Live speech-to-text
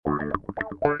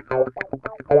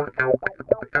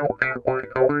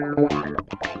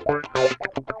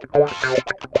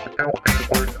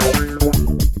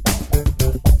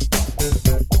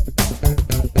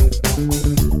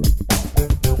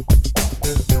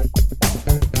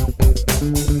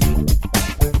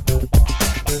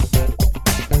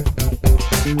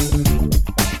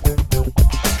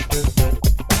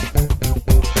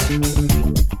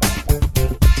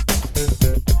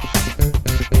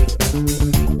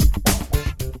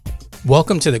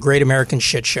Welcome to the Great American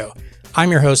Shit Show.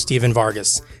 I'm your host, Steven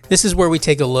Vargas. This is where we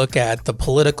take a look at the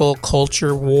political,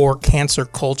 culture, war, cancer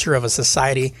culture of a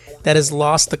society that has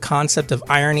lost the concept of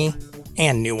irony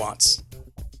and nuance.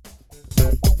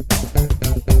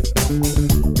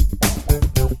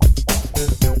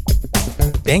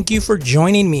 Thank you for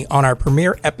joining me on our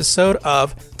premiere episode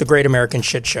of The Great American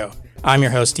Shit Show. I'm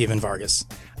your host, Steven Vargas.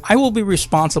 I will be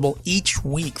responsible each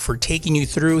week for taking you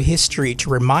through history to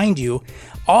remind you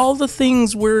all the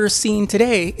things we're seeing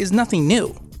today is nothing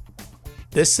new.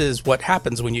 This is what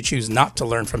happens when you choose not to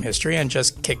learn from history and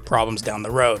just kick problems down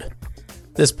the road.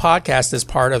 This podcast is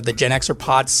part of the Gen Xer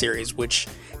Pod series, which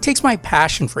takes my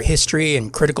passion for history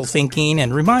and critical thinking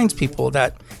and reminds people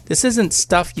that this isn't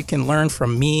stuff you can learn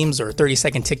from memes or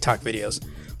 30-second TikTok videos,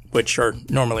 which are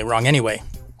normally wrong anyway.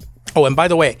 Oh, and by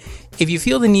the way, if you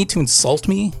feel the need to insult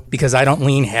me because I don't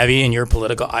lean heavy in your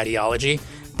political ideology,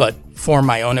 but form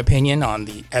my own opinion on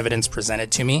the evidence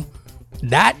presented to me,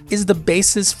 that is the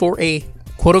basis for a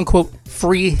quote-unquote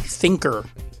free thinker.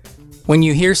 When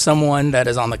you hear someone that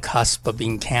is on the cusp of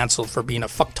being canceled for being a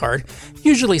fucktard,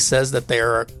 usually says that they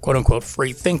are a quote-unquote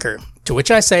free thinker, to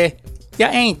which I say, ya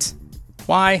ain't.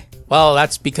 Why? Well,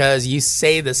 that's because you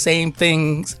say the same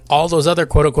things all those other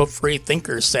quote-unquote free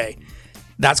thinkers say.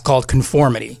 That's called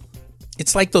conformity.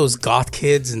 It's like those goth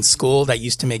kids in school that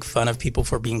used to make fun of people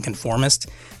for being conformist,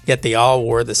 yet they all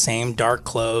wore the same dark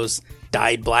clothes,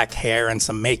 dyed black hair, and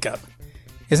some makeup.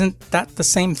 Isn't that the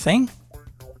same thing?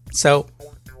 So,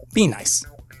 be nice.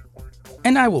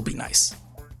 And I will be nice.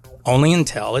 Only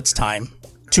until it's time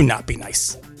to not be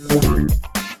nice.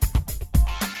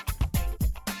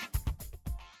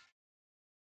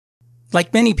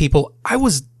 Like many people, I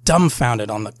was dumbfounded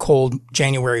on the cold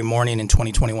January morning in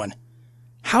 2021.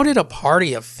 How did a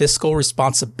party of fiscal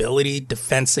responsibility,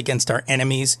 defense against our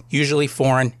enemies, usually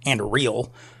foreign and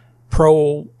real,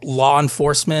 pro-law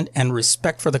enforcement, and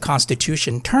respect for the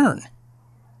Constitution turn?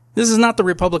 This is not the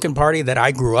Republican Party that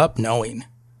I grew up knowing,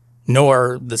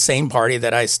 nor the same party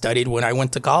that I studied when I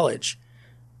went to college.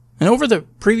 And over the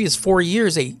previous 4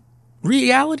 years, a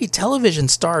reality television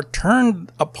star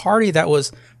turned a party that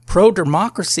was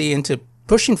pro-democracy into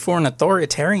pushing for an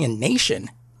authoritarian nation.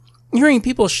 Hearing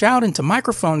people shout into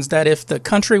microphones that if the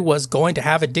country was going to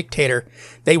have a dictator,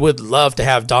 they would love to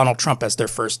have Donald Trump as their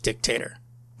first dictator.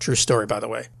 True story, by the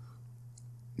way.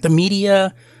 The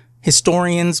media,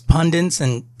 historians, pundits,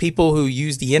 and people who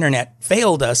use the internet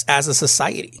failed us as a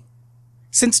society.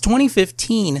 Since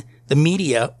 2015, the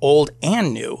media, old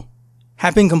and new,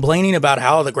 have been complaining about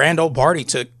how the grand old party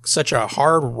took such a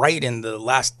hard right in the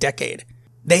last decade.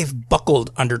 They've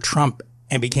buckled under Trump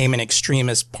and became an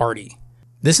extremist party.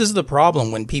 This is the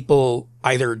problem when people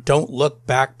either don't look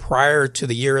back prior to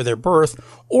the year of their birth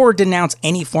or denounce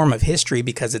any form of history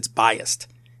because it's biased.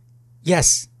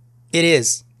 Yes, it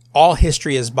is. All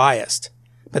history is biased,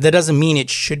 but that doesn't mean it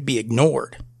should be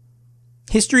ignored.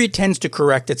 History tends to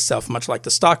correct itself, much like the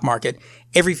stock market,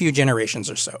 every few generations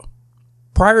or so.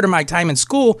 Prior to my time in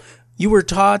school, you were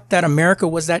taught that America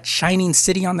was that shining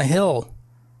city on the hill.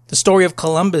 The story of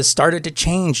Columbus started to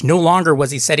change. No longer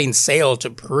was he setting sail to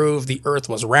prove the earth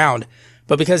was round,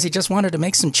 but because he just wanted to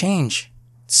make some change.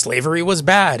 Slavery was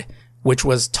bad, which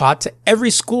was taught to every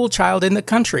school child in the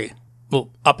country.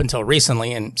 Well, up until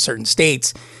recently in certain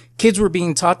states, kids were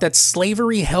being taught that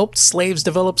slavery helped slaves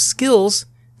develop skills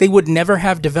they would never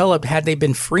have developed had they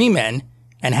been free men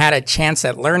and had a chance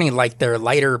at learning like their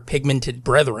lighter pigmented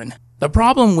brethren. The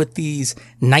problem with these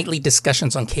nightly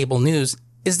discussions on cable news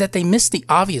is that they missed the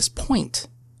obvious point.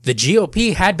 The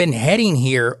GOP had been heading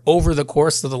here over the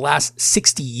course of the last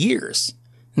 60 years.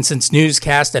 And since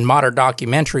newscasts and modern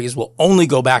documentaries will only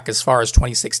go back as far as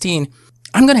 2016,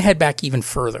 I'm going to head back even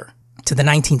further, to the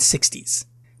 1960s.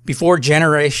 Before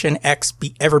Generation X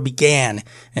ever began,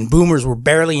 and boomers were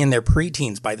barely in their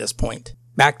preteens by this point.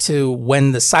 Back to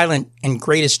when the silent and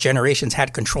greatest generations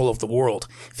had control of the world,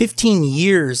 15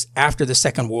 years after the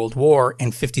Second World War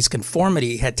and 50s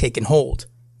conformity had taken hold.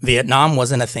 Vietnam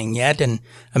wasn't a thing yet, and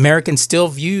Americans still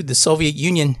viewed the Soviet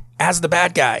Union as the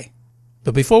bad guy.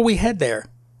 But before we head there,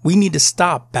 we need to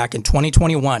stop back in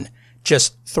 2021,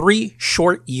 just 3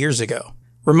 short years ago.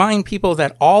 Remind people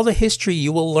that all the history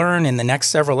you will learn in the next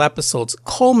several episodes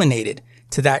culminated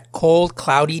to that cold,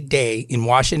 cloudy day in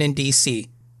Washington, D.C.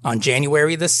 on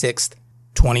January the 6th,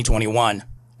 2021.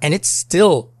 And it's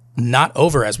still not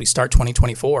over as we start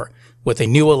 2024. With a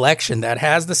new election that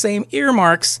has the same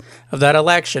earmarks of that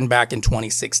election back in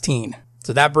 2016.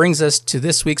 So that brings us to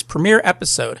this week's premiere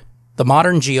episode, The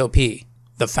Modern GOP,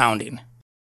 The Founding.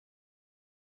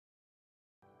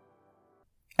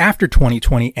 After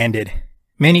 2020 ended,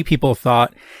 many people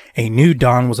thought a new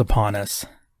dawn was upon us.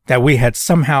 that we had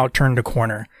somehow turned a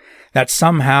corner, that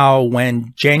somehow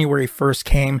when January 1st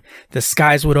came, the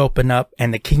skies would open up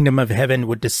and the kingdom of heaven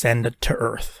would descend to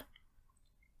earth.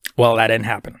 Well, that didn't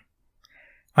happen.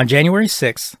 On January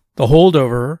 6th, the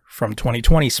holdover from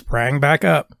 2020 sprang back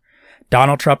up.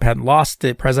 Donald Trump had lost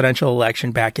the presidential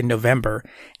election back in November,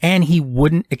 and he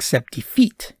wouldn't accept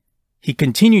defeat. He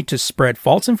continued to spread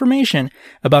false information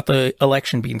about the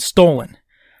election being stolen.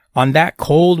 On that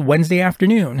cold Wednesday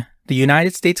afternoon, the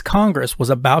United States Congress was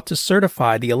about to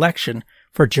certify the election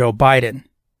for Joe Biden.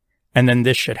 And then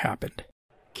this shit happened.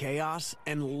 Chaos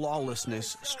and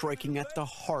lawlessness striking at the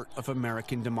heart of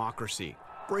American democracy,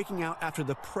 breaking out after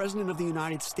the President of the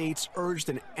United States urged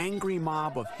an angry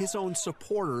mob of his own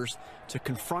supporters to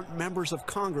confront members of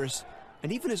Congress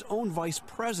and even his own Vice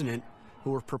President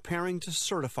who were preparing to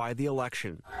certify the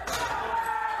election.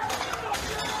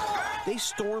 They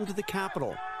stormed the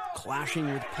Capitol, clashing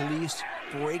with police,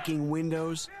 breaking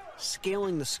windows,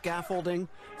 scaling the scaffolding,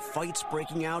 fights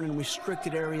breaking out in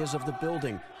restricted areas of the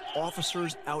building,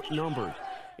 officers outnumbered.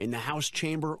 In the House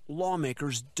chamber,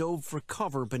 lawmakers dove for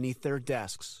cover beneath their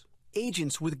desks.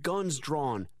 Agents with guns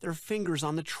drawn, their fingers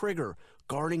on the trigger,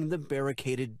 guarding the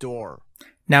barricaded door.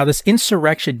 Now, this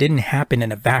insurrection didn't happen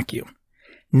in a vacuum.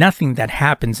 Nothing that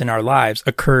happens in our lives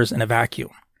occurs in a vacuum.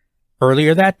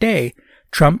 Earlier that day,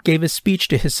 Trump gave a speech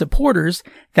to his supporters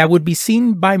that would be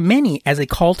seen by many as a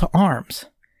call to arms,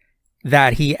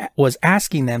 that he was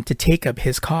asking them to take up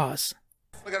his cause.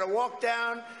 We're going to walk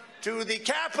down to the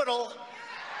Capitol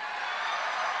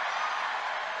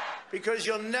because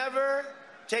you'll never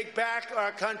take back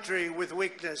our country with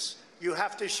weakness. You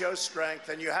have to show strength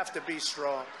and you have to be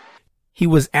strong. He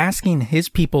was asking his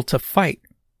people to fight.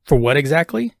 For what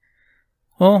exactly?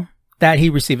 Well, that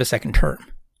he receive a second term.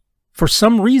 For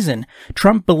some reason,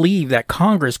 Trump believed that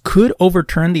Congress could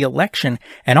overturn the election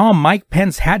and all Mike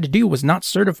Pence had to do was not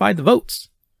certify the votes.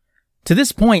 To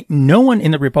this point, no one in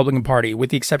the Republican Party,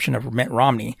 with the exception of Mitt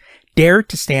Romney, dared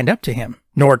to stand up to him,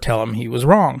 nor tell him he was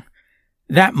wrong.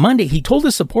 That Monday, he told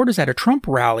his supporters at a Trump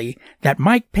rally that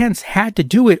Mike Pence had to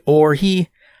do it or he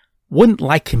wouldn't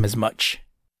like him as much.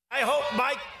 I hope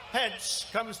Mike Pence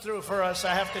comes through for us,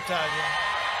 I have to tell you.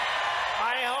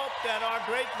 I hope that our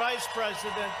great vice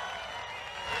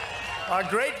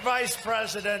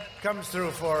president comes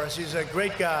through for us. He's a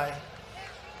great guy.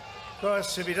 Of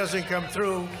course, if he doesn't come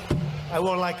through, I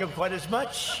won't like him quite as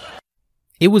much.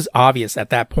 It was obvious at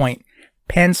that point,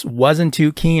 Pence wasn't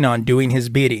too keen on doing his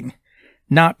bidding.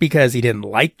 Not because he didn't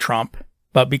like Trump,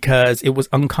 but because it was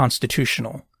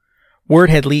unconstitutional. Word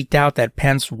had leaked out that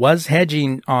Pence was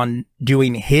hedging on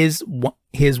doing his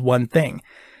one thing.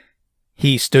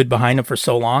 He stood behind him for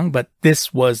so long, but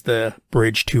this was the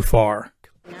bridge too far.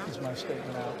 Is my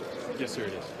statement out? Yes, sir,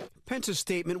 it is. Pence's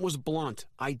statement was blunt.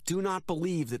 I do not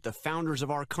believe that the founders of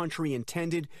our country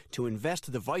intended to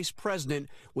invest the vice president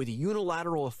with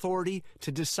unilateral authority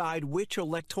to decide which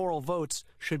electoral votes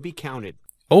should be counted.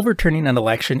 Overturning an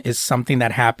election is something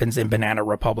that happens in banana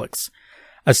republics.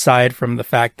 Aside from the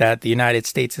fact that the United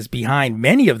States is behind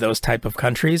many of those type of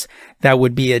countries, that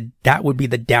would be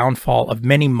the downfall of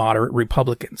many moderate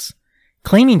Republicans.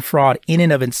 Claiming fraud in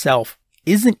and of itself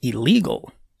isn't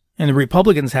illegal, and the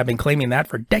Republicans have been claiming that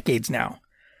for decades now.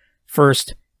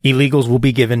 First, illegals will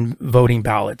be given voting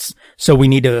ballots, so we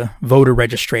need a voter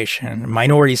registration.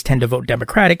 Minorities tend to vote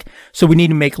Democratic, so we need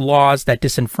to make laws that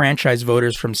disenfranchise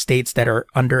voters from states that are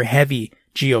under heavy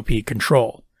GOP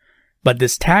control. But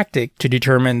this tactic to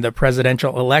determine the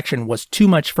presidential election was too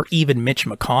much for even Mitch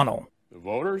McConnell. The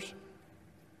voters,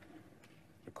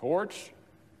 the courts,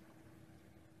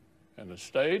 and the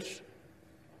states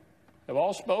have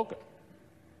all spoken.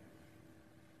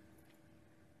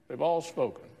 They've all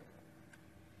spoken.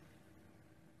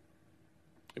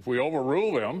 If we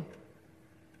overrule them,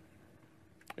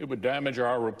 it would damage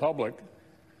our republic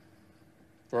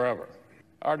forever.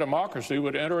 Our democracy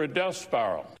would enter a death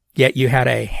spiral. Yet you had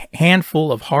a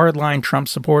handful of hardline Trump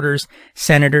supporters,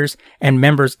 senators, and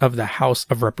members of the House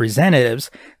of Representatives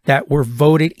that were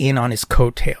voted in on his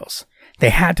coattails. They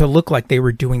had to look like they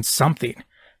were doing something,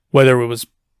 whether it was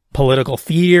political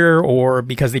theater or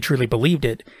because they truly believed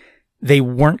it. They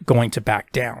weren't going to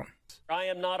back down. I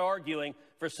am not arguing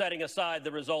for setting aside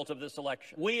the result of this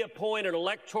election. We appoint an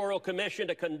electoral commission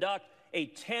to conduct a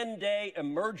 10-day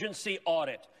emergency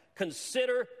audit,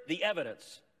 consider the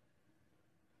evidence,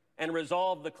 and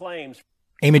resolve the claims.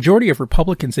 A majority of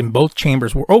Republicans in both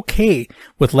chambers were okay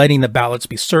with letting the ballots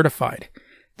be certified.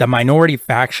 The minority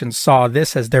faction saw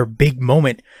this as their big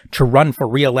moment to run for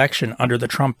re-election under the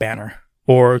Trump banner,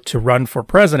 or to run for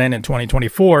president in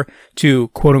 2024 to,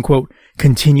 quote-unquote,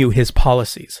 continue his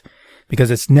policies. Because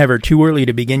it's never too early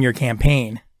to begin your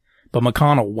campaign, but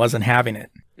McConnell wasn't having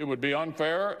it. It would be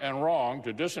unfair and wrong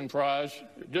to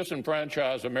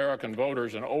disenfranchise American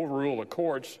voters and overrule the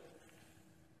courts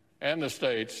and the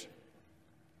states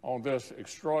on this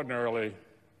extraordinarily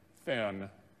thin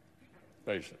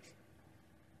basis.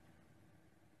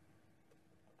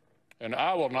 And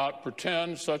I will not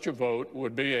pretend such a vote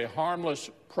would be a harmless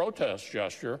protest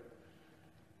gesture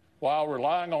while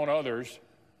relying on others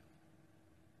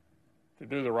to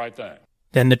do the right thing.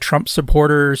 Then the Trump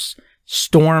supporters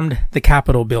stormed the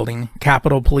Capitol building.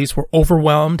 Capitol police were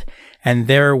overwhelmed, and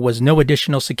there was no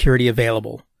additional security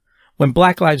available. When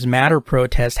Black Lives Matter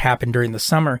protests happened during the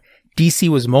summer, D.C.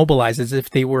 was mobilized as if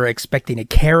they were expecting a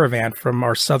caravan from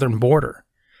our southern border.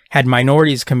 Had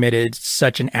minorities committed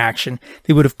such an action,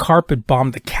 they would have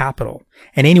carpet-bombed the Capitol,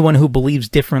 and anyone who believes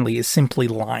differently is simply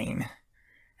lying.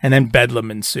 And then bedlam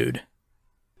ensued.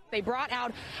 They brought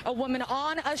out a woman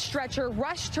on a stretcher,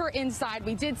 rushed her inside.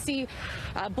 We did see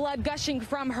blood gushing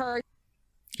from her.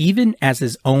 Even as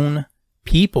his own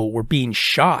people were being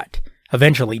shot,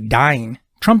 eventually dying,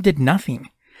 Trump did nothing.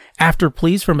 After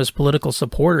pleas from his political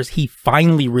supporters, he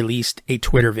finally released a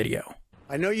Twitter video.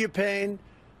 I know your pain.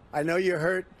 I know you're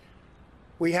hurt.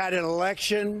 We had an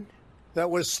election that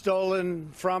was stolen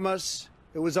from us.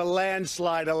 It was a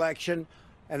landslide election,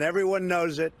 and everyone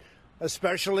knows it,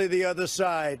 especially the other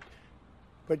side.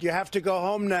 But you have to go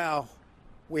home now.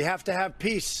 We have to have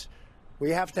peace.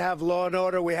 We have to have law and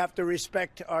order. We have to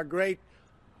respect our great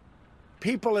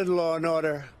people in law and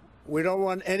order. We don't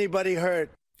want anybody hurt.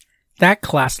 That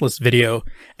classless video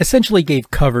essentially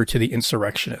gave cover to the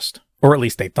insurrectionist, or at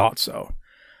least they thought so.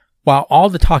 While all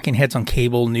the talking heads on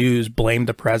cable news blamed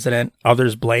the president,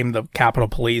 others blamed the Capitol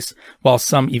Police, while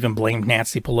some even blamed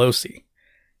Nancy Pelosi.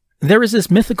 There is this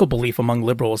mythical belief among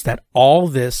liberals that all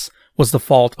this was the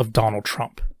fault of Donald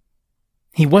Trump.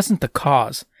 He wasn't the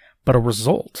cause, but a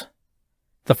result.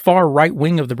 The far right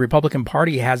wing of the Republican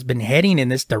Party has been heading in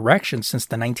this direction since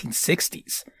the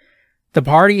 1960s. The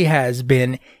party has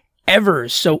been ever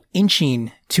so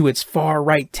inching to its far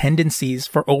right tendencies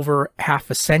for over half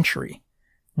a century.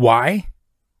 Why?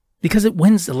 Because it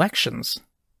wins elections.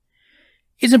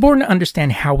 It's important to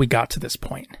understand how we got to this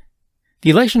point. The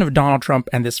election of Donald Trump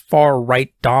and this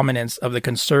far-right dominance of the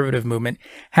conservative movement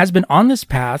has been on this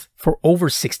path for over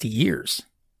 60 years.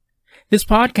 This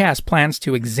podcast plans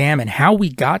to examine how we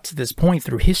got to this point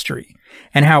through history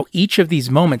and how each of these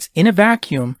moments in a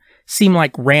vacuum seem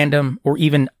like random or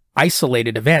even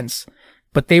isolated events,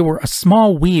 but they were a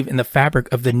small weave in the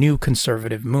fabric of the new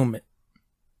conservative movement.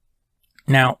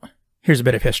 Now, here's a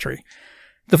bit of history.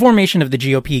 The formation of the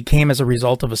GOP came as a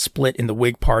result of a split in the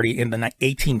Whig Party in the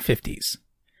 1850s.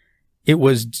 It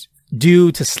was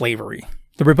due to slavery.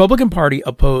 The Republican Party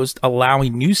opposed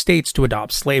allowing new states to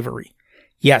adopt slavery.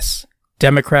 Yes,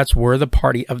 Democrats were the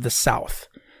party of the South.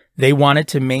 They wanted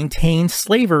to maintain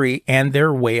slavery and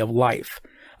their way of life.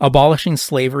 Abolishing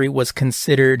slavery was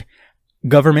considered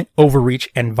government overreach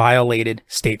and violated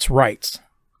states' rights.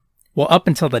 Well, up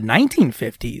until the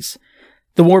 1950s,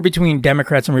 the war between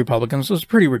Democrats and Republicans was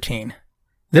pretty routine.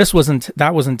 That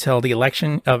was until the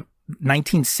election of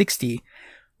 1960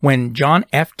 when John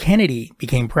F. Kennedy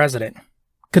became president.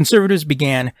 Conservatives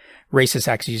began racist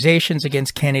accusations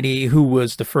against Kennedy, who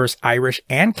was the first Irish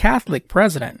and Catholic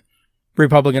president.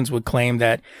 Republicans would claim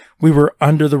that we were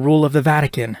under the rule of the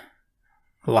Vatican.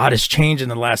 A lot has changed in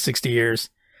the last 60 years.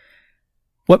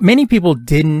 What many people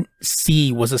didn't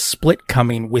see was a split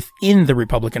coming within the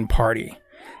Republican Party.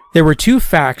 There were two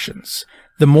factions,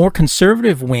 the more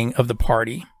conservative wing of the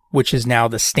party, which is now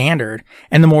the Standard,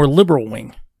 and the more liberal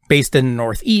wing. Based in the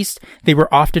Northeast, they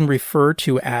were often referred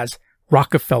to as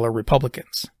Rockefeller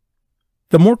Republicans.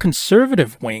 The more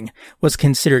conservative wing was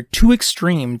considered too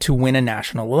extreme to win a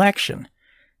national election.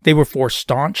 They were for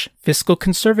staunch fiscal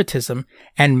conservatism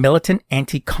and militant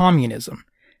anti-communism.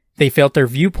 They felt their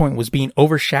viewpoint was being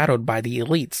overshadowed by the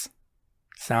elites.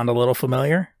 Sound a little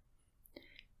familiar?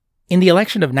 In the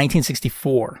election of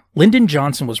 1964, Lyndon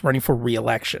Johnson was running for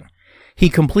re-election. He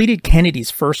completed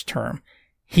Kennedy's first term.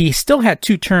 He still had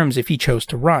 2 terms if he chose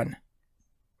to run.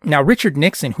 Now, Richard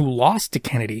Nixon, who lost to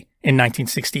Kennedy in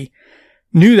 1960,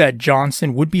 knew that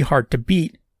Johnson would be hard to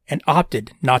beat and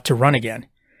opted not to run again.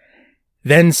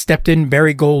 Then stepped in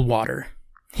Barry Goldwater.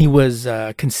 He was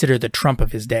considered the Trump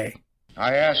of his day.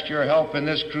 I ask your help in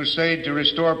this crusade to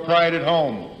restore pride at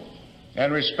home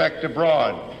and respect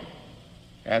abroad.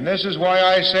 And this is why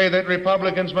I say that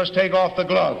Republicans must take off the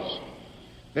gloves.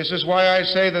 This is why I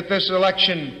say that this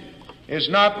election is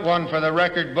not one for the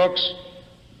record books.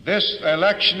 This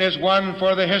election is one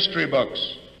for the history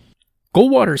books.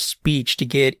 Goldwater's speech to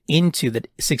get into the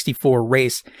 64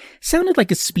 race sounded like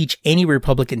a speech any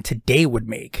Republican today would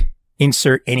make.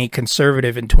 insert any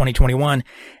conservative in 2021,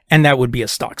 and that would be a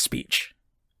stock speech.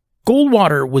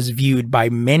 Goldwater was viewed by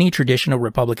many traditional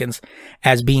Republicans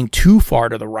as being too far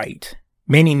to the right.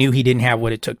 Many knew he didn't have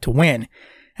what it took to win.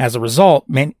 As a result,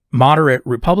 moderate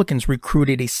Republicans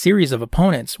recruited a series of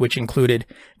opponents, which included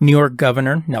New York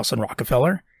Governor Nelson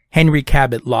Rockefeller, Henry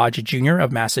Cabot Lodge Jr.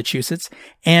 of Massachusetts,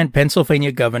 and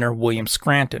Pennsylvania Governor William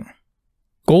Scranton.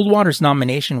 Goldwater's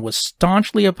nomination was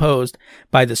staunchly opposed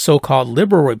by the so-called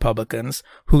liberal Republicans,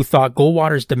 who thought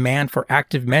Goldwater's demand for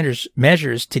active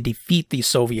measures to defeat the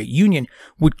Soviet Union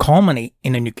would culminate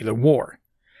in a nuclear war.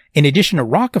 In addition to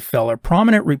Rockefeller,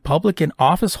 prominent Republican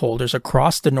office holders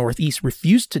across the Northeast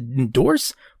refused to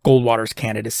endorse Goldwater's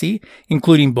candidacy,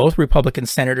 including both Republican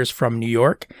senators from New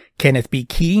York, Kenneth B.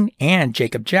 Keating and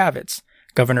Jacob Javits,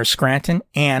 Governor Scranton,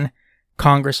 and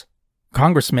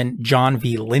Congressman John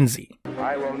V. Lindsay.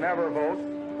 I will never vote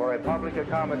for a public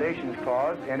accommodations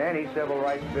clause in any civil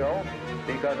rights bill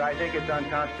because I think it's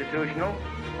unconstitutional.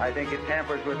 I think it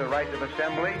tampers with the rights of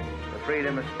assembly, the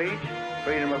freedom of speech,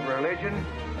 freedom of religion,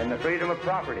 and the freedom of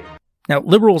property. Now,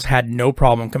 liberals had no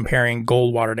problem comparing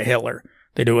Goldwater to Hitler.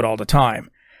 They do it all the time.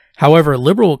 However,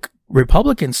 liberal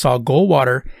Republicans saw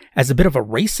Goldwater as a bit of a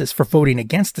racist for voting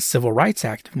against the Civil Rights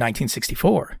Act of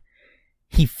 1964.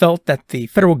 He felt that the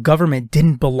federal government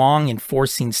didn't belong in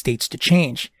forcing states to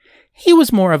change. He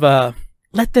was more of a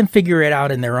let them figure it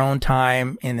out in their own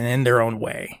time and in their own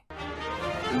way.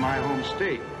 In my home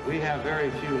state, we have very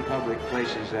few public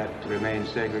places that remain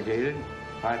segregated.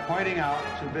 By pointing out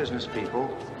to business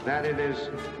people that it is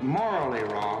morally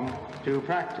wrong to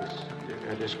practice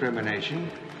discrimination,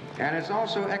 and it's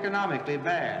also economically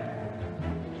bad.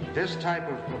 This type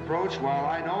of approach, while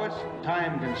I know it's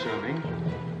time-consuming,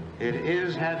 it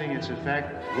is having its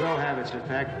effect, will have its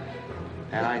effect,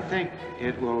 and I think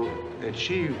it will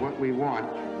achieve what we want.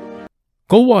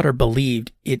 Goldwater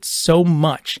believed it so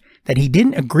much that he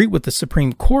didn't agree with the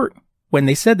Supreme Court when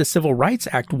they said the Civil Rights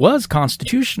Act was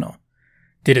constitutional.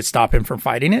 Did it stop him from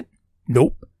fighting it?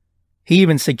 Nope. He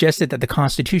even suggested that the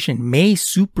Constitution may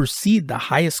supersede the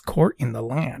highest court in the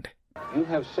land. You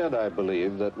have said, I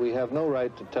believe, that we have no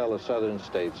right to tell the southern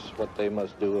states what they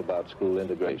must do about school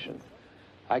integration.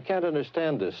 I can't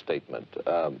understand this statement.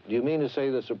 Do you mean to say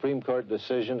the Supreme Court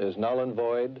decision is null and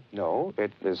void? No,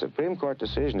 the Supreme Court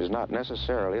decision is not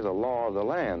necessarily the law of the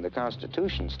land. The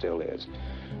Constitution still is.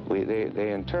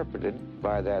 They interpreted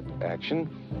by that action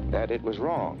that it was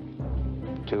wrong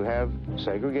to have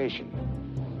segregation.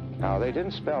 Now, they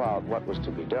didn't spell out what was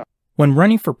to be done. When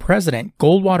running for president,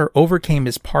 Goldwater overcame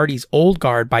his party's old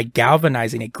guard by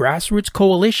galvanizing a grassroots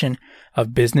coalition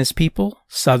of business people,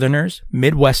 Southerners,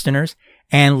 Midwesterners,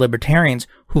 and libertarians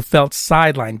who felt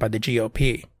sidelined by the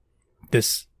GOP.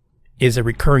 This is a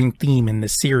recurring theme in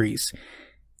this series.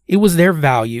 It was their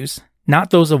values, not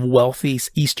those of wealthy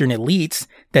Eastern elites,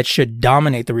 that should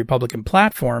dominate the Republican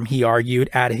platform, he argued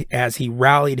as he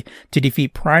rallied to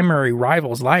defeat primary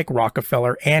rivals like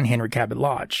Rockefeller and Henry Cabot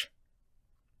Lodge.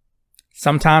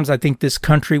 Sometimes I think this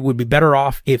country would be better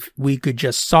off if we could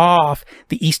just saw off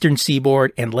the eastern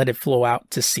seaboard and let it flow out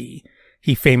to sea,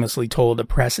 he famously told the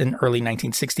press in early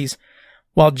 1960s.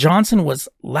 While Johnson was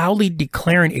loudly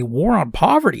declaring a war on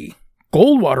poverty,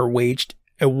 Goldwater waged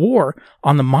a war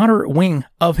on the moderate wing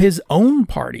of his own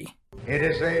party. It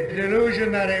is a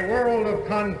delusion that a world of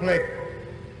conflict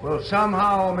will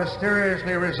somehow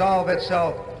mysteriously resolve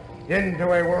itself into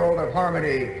a world of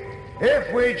harmony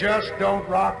if we just don't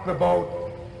rock the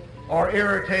boat or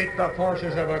irritate the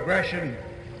forces of aggression.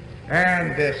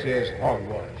 And this is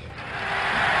hogwash.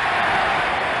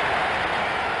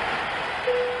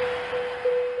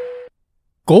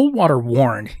 Goldwater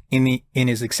warned in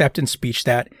his acceptance speech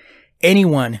that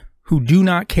anyone who do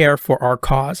not care for our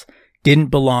cause didn't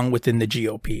belong within the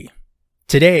GOP.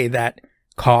 Today, that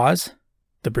cause,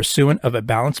 the pursuit of a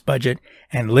balanced budget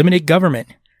and limited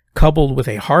government, coupled with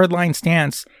a hardline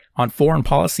stance on foreign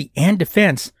policy and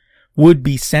defense, would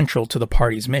be central to the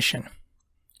party's mission.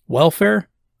 Welfare?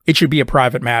 It should be a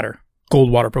private matter,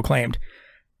 Goldwater proclaimed.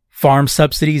 Farm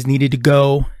subsidies needed to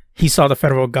go. He saw the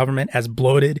federal government as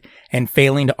bloated and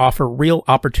failing to offer real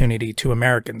opportunity to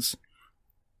Americans.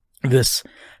 This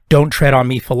 "don't tread on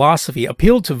me" philosophy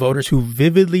appealed to voters who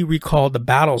vividly recalled the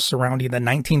battles surrounding the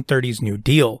 1930s New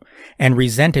Deal and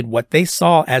resented what they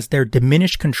saw as their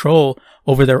diminished control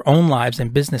over their own lives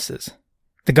and businesses.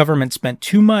 The government spent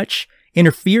too much,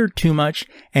 interfered too much,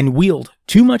 and wielded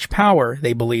too much power,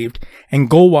 they believed, and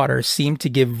Goldwater seemed to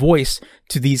give voice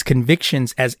to these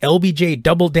convictions as LBJ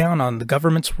doubled down on the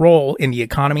government's role in the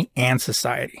economy and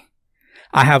society.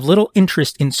 I have little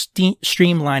interest in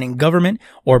streamlining government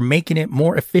or making it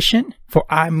more efficient, for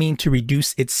I mean to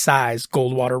reduce its size,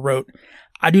 Goldwater wrote.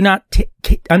 I do not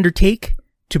undertake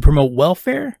to promote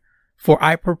welfare, for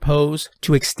I propose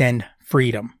to extend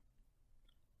freedom.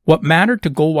 What mattered to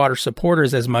Goldwater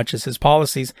supporters as much as his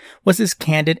policies was his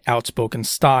candid, outspoken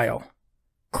style.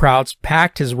 Crowds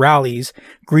packed his rallies,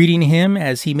 greeting him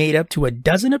as he made up to a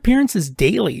dozen appearances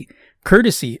daily,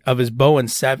 courtesy of his Boeing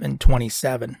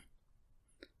 727.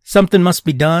 Something must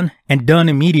be done, and done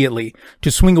immediately,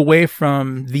 to swing away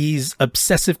from these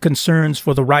obsessive concerns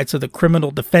for the rights of the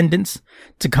criminal defendants,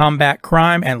 to combat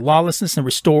crime and lawlessness and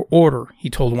restore order, he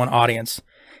told one audience.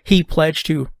 He pledged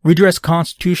to redress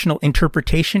constitutional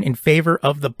interpretation in favor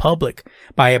of the public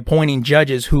by appointing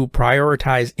judges who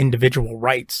prioritize individual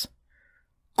rights.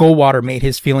 Goldwater made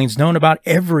his feelings known about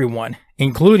everyone,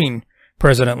 including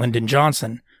President Lyndon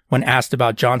Johnson, when asked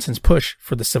about Johnson's push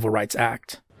for the Civil Rights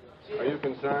Act. Are you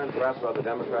concerned, perhaps, about the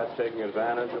Democrats taking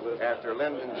advantage of this? After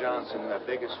Lyndon Johnson, the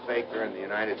biggest faker in the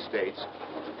United States,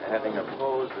 having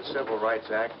opposed the Civil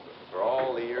Rights Act for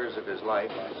all the years of his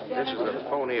life, this is the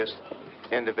phoniest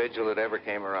individual that ever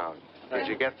came around. Did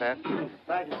you get that?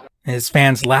 His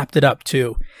fans lapped it up,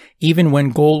 too, even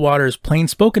when Goldwater's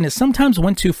plain-spokenness sometimes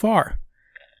went too far.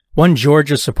 One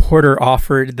Georgia supporter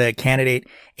offered the candidate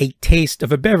a taste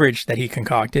of a beverage that he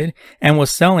concocted and was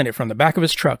selling it from the back of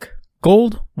his truck.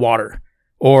 Goldwater,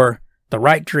 or the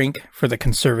right drink for the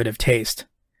conservative taste.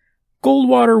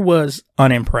 Goldwater was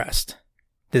unimpressed.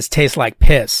 This tastes like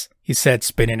piss, he said,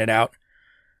 spitting it out.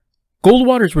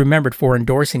 Goldwater is remembered for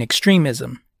endorsing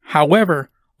extremism, however,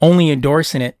 only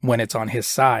endorsing it when it's on his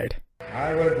side.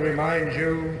 I would remind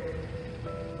you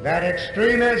that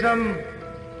extremism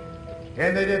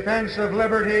in the defense of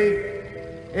liberty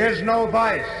is no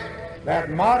vice,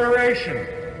 that moderation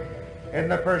in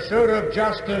the pursuit of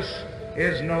justice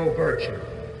is no virtue.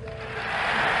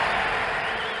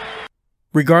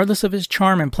 Regardless of his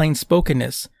charm and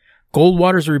plain-spokenness,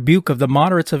 Goldwater's rebuke of the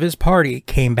moderates of his party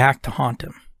came back to haunt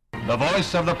him. The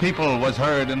voice of the people was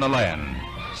heard in the land.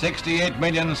 68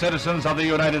 million citizens of the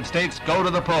United States go to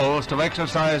the polls to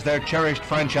exercise their cherished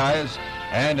franchise,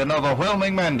 and an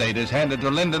overwhelming mandate is handed to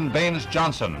Lyndon Baines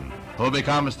Johnson, who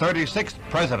becomes 36th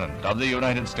President of the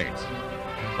United States.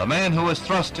 The man who was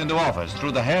thrust into office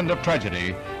through the hand of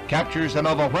tragedy captures an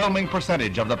overwhelming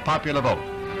percentage of the popular vote,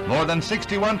 more than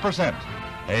 61%,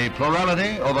 a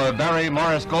plurality over Barry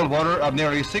Morris Goldwater of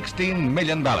nearly 16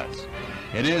 million ballots.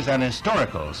 It is an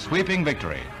historical, sweeping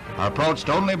victory, approached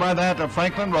only by that of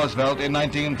Franklin Roosevelt in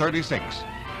 1936.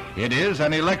 It is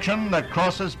an election that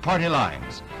crosses party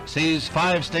lines, sees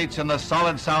 5 states in the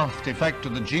solid South defect to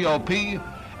the GOP,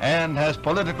 and has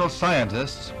political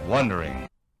scientists wondering.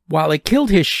 While it killed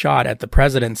his shot at the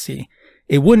presidency,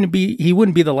 he wouldn't be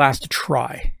the last to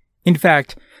try. In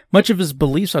fact, much of his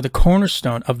beliefs are the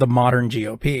cornerstone of the modern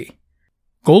GOP.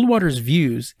 Goldwater's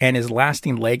views and his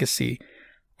lasting legacy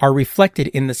are reflected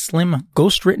in the slim,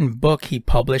 ghost-written book he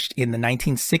published in the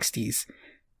 1960s,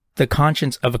 The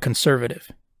Conscience of a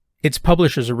Conservative. Its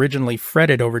publishers originally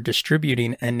fretted over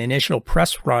distributing an initial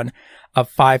press run of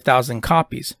 5,000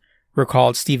 copies,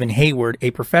 recalled Stephen Hayward,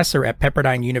 a professor at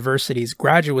Pepperdine University's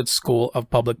Graduate School of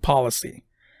Public Policy.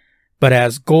 But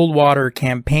as Goldwater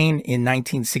campaigned in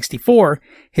 1964,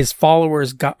 his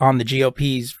followers got on the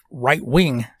GOP's right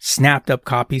wing snapped up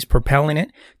copies, propelling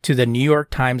it to the New York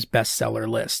Times bestseller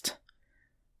list.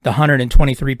 The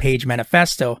 123-page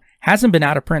manifesto hasn't been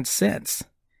out of print since.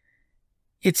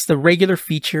 It's the regular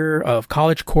feature of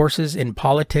college courses in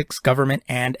politics, government,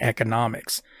 and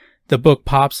economics. The book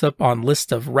pops up on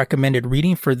lists of recommended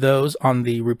reading for those on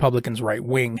the Republicans' right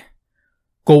wing.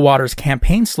 Goldwater's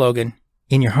campaign slogan,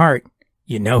 "In your heart,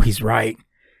 you know he's right,"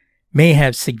 may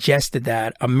have suggested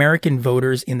that American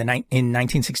voters in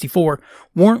 1964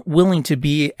 weren't willing to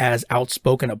be as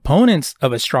outspoken opponents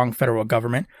of a strong federal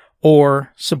government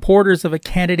or supporters of a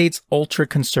candidate's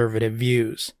ultra-conservative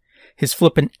views. His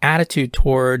flippant attitude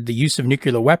toward the use of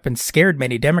nuclear weapons scared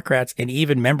many Democrats and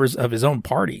even members of his own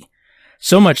party.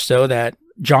 So much so that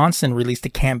Johnson released a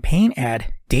campaign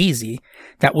ad, Daisy,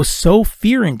 that was so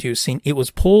fear-inducing it was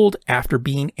pulled after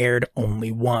being aired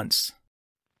only once.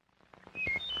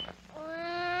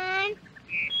 1,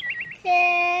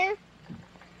 2,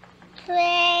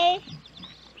 3,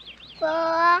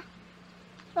 4,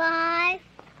 5,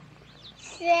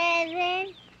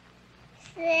 7,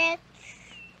 6,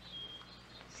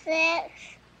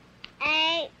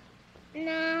 8,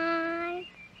 9,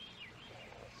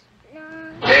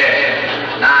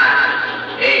 10,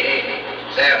 9, 8,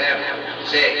 7,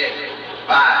 6,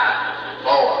 5,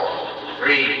 4,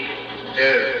 3,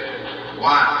 2,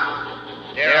 1,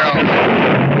 0.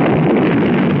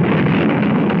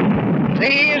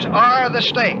 These are the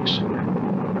stakes.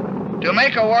 To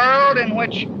make a world in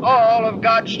which all of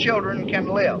God's children can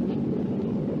live,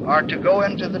 or to go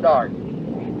into the dark.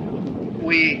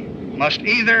 We must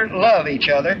either love each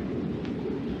other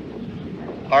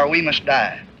or we must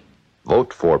die.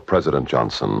 Vote for President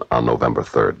Johnson on November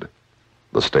 3rd.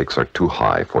 The stakes are too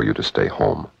high for you to stay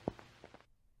home.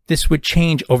 This would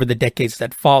change over the decades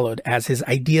that followed as his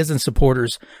ideas and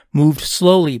supporters moved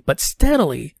slowly but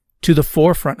steadily to the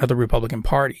forefront of the Republican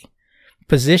Party.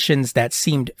 Positions that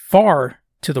seemed far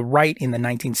to the right in the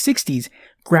 1960s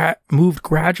moved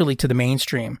gradually to the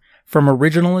mainstream, from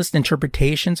originalist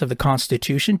interpretations of the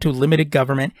Constitution to limited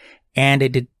government and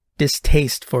a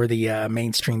distaste for the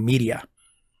mainstream media.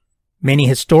 Many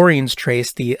historians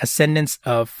trace the ascendance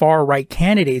of far-right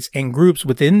candidates and groups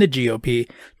within the GOP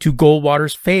to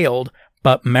Goldwater's failed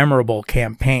but memorable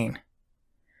campaign.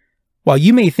 While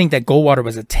you may think that Goldwater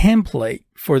was a template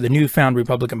for the newfound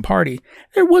Republican Party,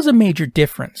 there was a major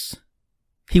difference.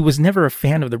 He was never a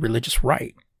fan of the religious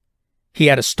right. He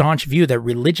had a staunch view that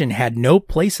religion had no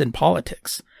place in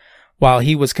politics. While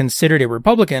he was considered a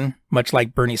Republican, much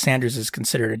like Bernie Sanders is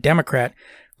considered a Democrat,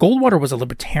 Goldwater was a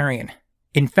libertarian.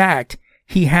 In fact,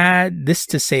 he had this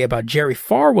to say about Jerry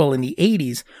Falwell in the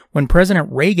 80s when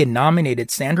President Reagan nominated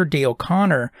Sandra Day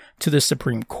O'Connor to the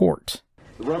Supreme Court.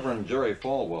 The Reverend Jerry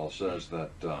Falwell says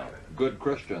that good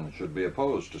Christians should be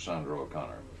opposed to Sandra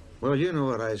O'Connor. Well, you know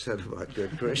what I said about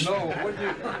good Christians. No, what did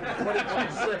you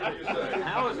say?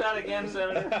 How was that again,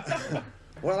 Senator?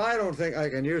 Well, I don't think I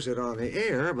can use it on the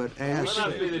air, but ass... Let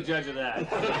us be the judge of that.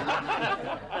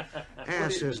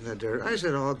 Ass isn't the dirt. I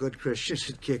said all good Christians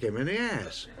should kick him in the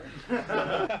ass.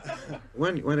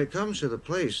 When it comes to the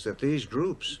place that these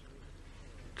groups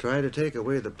try to take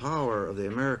away the power of the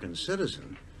American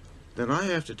citizen, then I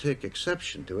have to take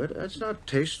exception to it. That's not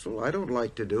tasteful. I don't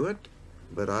like to do it.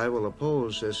 But I will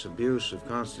oppose this abuse of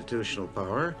constitutional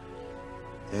power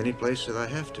any place that I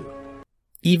have to.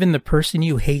 Even the person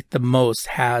you hate the most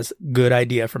has good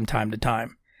idea from time to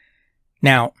time.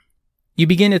 Now, you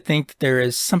begin to think that there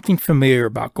is something familiar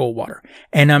about Goldwater,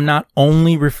 and I'm not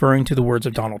only referring to the words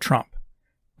of Donald Trump,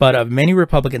 but of many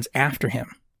Republicans after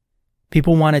him.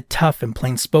 People wanted tough and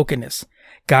plain-spokenness,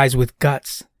 guys with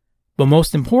guts, but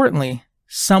most importantly,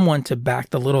 someone to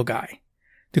back the little guy.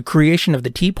 The creation of the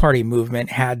Tea Party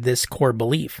movement had this core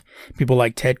belief. People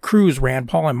like Ted Cruz, Rand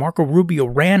Paul, and Marco Rubio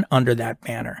ran under that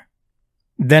banner.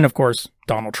 Then, of course,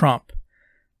 Donald Trump.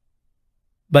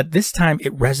 But this time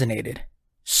it resonated.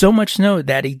 So much so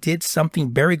that he did something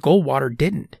Barry Goldwater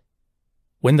didn't.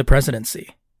 Win the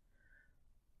presidency.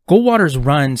 Goldwater's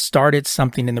run started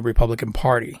something in the Republican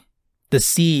Party. The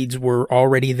seeds were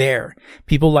already there.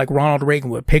 People like Ronald Reagan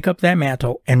would pick up that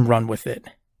mantle and run with it.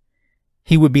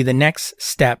 He would be the next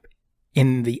step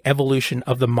in the evolution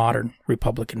of the modern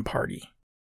Republican Party.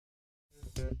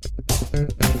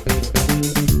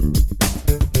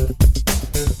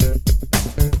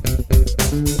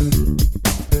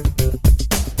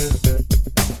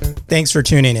 Thanks for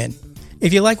tuning in.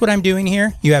 If you like what I'm doing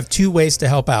here, you have two ways to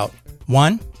help out.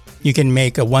 One, you can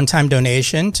make a one-time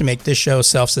donation to make this show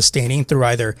self-sustaining through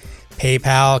either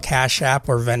PayPal, Cash App,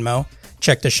 or Venmo.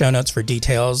 Check the show notes for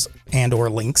details and or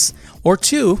links. Or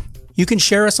two, you can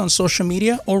share us on social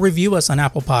media or review us on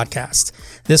Apple Podcasts.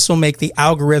 This will make the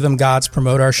algorithm gods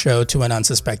promote our show to an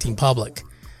unsuspecting public.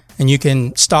 And you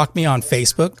can stalk me on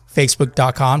Facebook,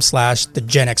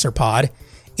 facebook.com/theGenXerPod,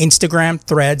 Instagram,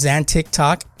 Threads, and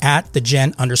TikTok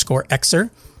 @theGen_Xer.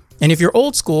 And if you're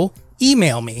old school,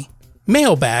 email me,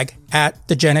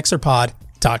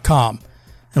 mailbag@thegenxerpod.com.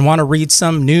 And want to read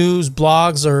some news,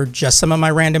 blogs, or just some of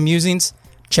my random musings?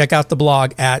 Check out the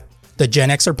blog at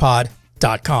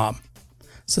thegenxerpod.com.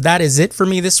 So that is it for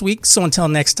me this week. So until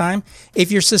next time,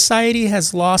 if your society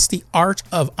has lost the art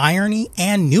of irony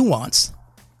and nuance,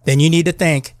 then you need to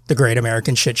thank the Great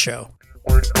American Shit Show.